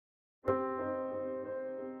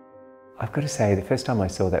I've got to say, the first time I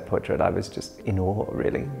saw that portrait, I was just in awe,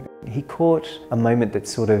 really. He caught a moment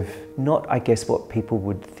that's sort of not, I guess, what people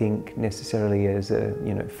would think necessarily as a,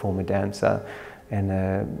 former dancer and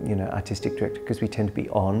a, artistic director, because we tend to be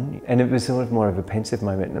on. And it was sort of more of a pensive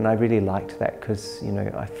moment, and I really liked that because,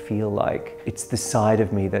 I feel like it's the side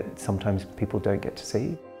of me that sometimes people don't get to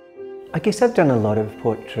see. I guess I've done a lot of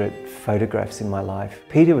portrait photographs in my life.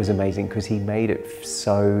 Peter was amazing because he made it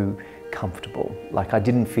so comfortable. Like I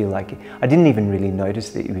didn't even really notice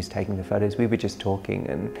that he was taking the photos. We were just talking,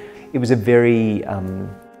 and it was a very,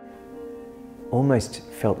 almost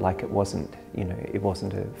felt like it wasn't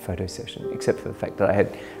a photo session, except for the fact that I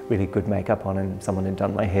had really good makeup on and someone had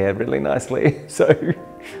done my hair really nicely. So,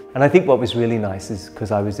 and I think what was really nice is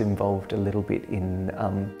because I was involved a little bit in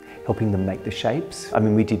helping them make the shapes. I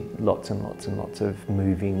mean, we did lots and lots and lots of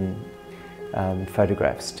moving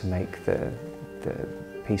photographs to make the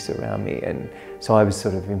piece around me, and so I was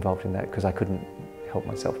sort of involved in that because I couldn't help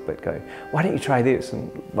myself but go, why don't you try this, and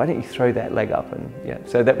why don't you throw that leg up, and yeah,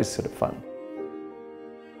 so that was sort of fun.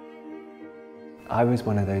 I was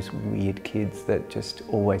one of those weird kids that just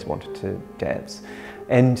always wanted to dance,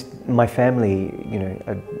 and my family,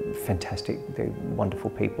 are fantastic, they're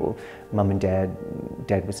wonderful people. Mum and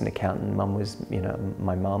dad was an accountant, mum was,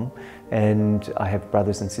 my mum, and I have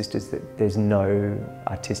brothers and sisters that there's no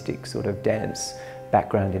artistic sort of dance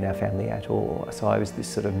background in our family at all. So I was this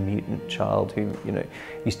sort of mutant child who,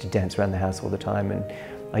 used to dance around the house all the time, and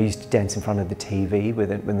I used to dance in front of the TV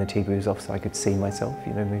when the TV was off so I could see myself,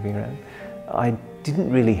 moving around. I didn't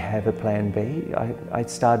really have a plan B. I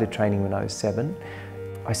started training when I was 7.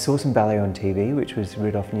 I saw some ballet on TV, which was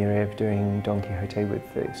Rudolf Nureyev doing Don Quixote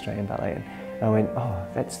with the Australian Ballet, and I went, oh,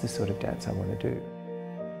 that's the sort of dance I want to do.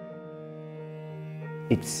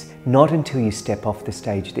 It's not until you step off the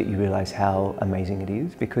stage that you realise how amazing it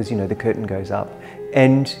is, because the curtain goes up,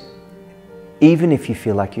 and even if you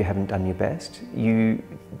feel like you haven't done your best,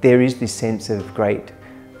 there is this sense of great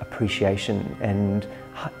appreciation, and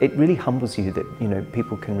it really humbles you that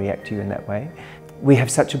people can react to you in that way. We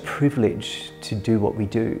have such a privilege to do what we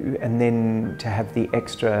do, and then to have the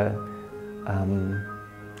extra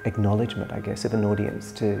acknowledgement, I guess, of an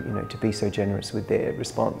audience to be so generous with their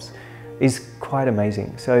response is quite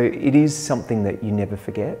amazing. So it is something that you never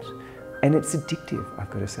forget, and it's addictive,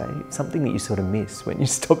 I've got to say. It's something that you sort of miss when you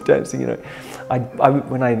stop dancing.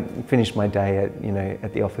 When I finish my day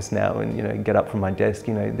at the office now and get up from my desk,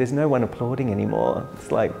 there's no one applauding anymore.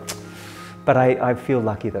 It's like, but I feel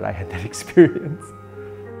lucky that I had that experience.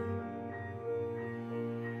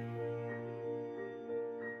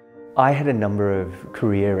 I had a number of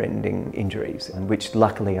career-ending injuries, which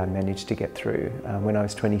luckily I managed to get through. When I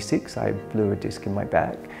was 26, I blew a disc in my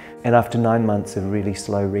back, and after 9 months of really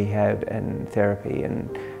slow rehab and therapy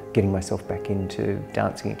and getting myself back into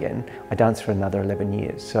dancing again, I danced for another 11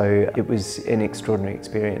 years. So it was an extraordinary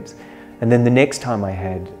experience. And then the next time I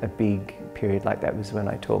had a big period like that was when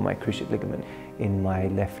I tore my cruciate ligament in my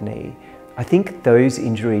left knee. I think those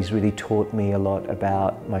injuries really taught me a lot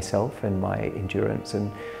about myself and my endurance,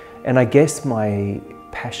 and I guess my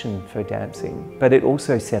passion for dancing, but it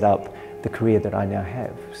also set up the career that I now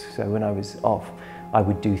have. So when I was off, I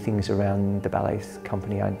would do things around the ballet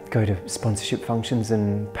company. I'd go to sponsorship functions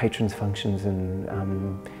and patrons functions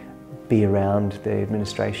and be around the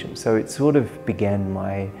administration. So it sort of began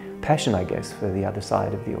my passion, I guess, for the other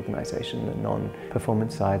side of the organisation, the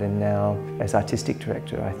non-performance side. And now, as artistic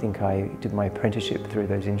director, I think I did my apprenticeship through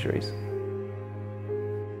those injuries.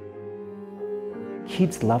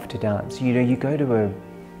 Kids love to dance. You go to a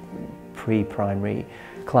pre-primary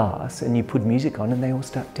class and you put music on and they all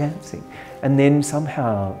start dancing. And then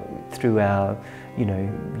somehow through our,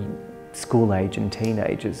 school age and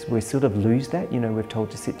teenagers, we sort of lose that. We're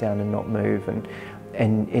told to sit down and not move, and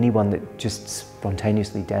anyone that just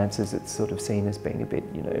spontaneously dances, it's sort of seen as being a bit,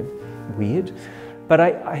 weird. But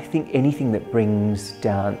I think anything that brings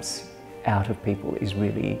dance out of people is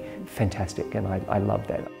really fantastic, and I love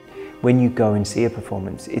that. When you go and see a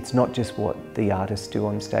performance, it's not just what the artists do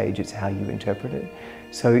on stage, it's how you interpret it.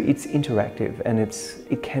 So it's interactive, and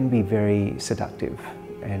it can be very seductive,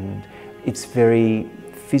 and it's very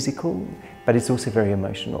physical, but it's also very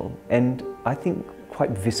emotional, and I think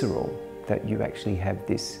quite visceral, that you actually have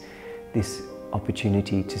this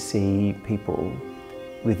opportunity to see people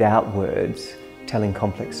without words telling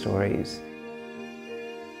complex stories.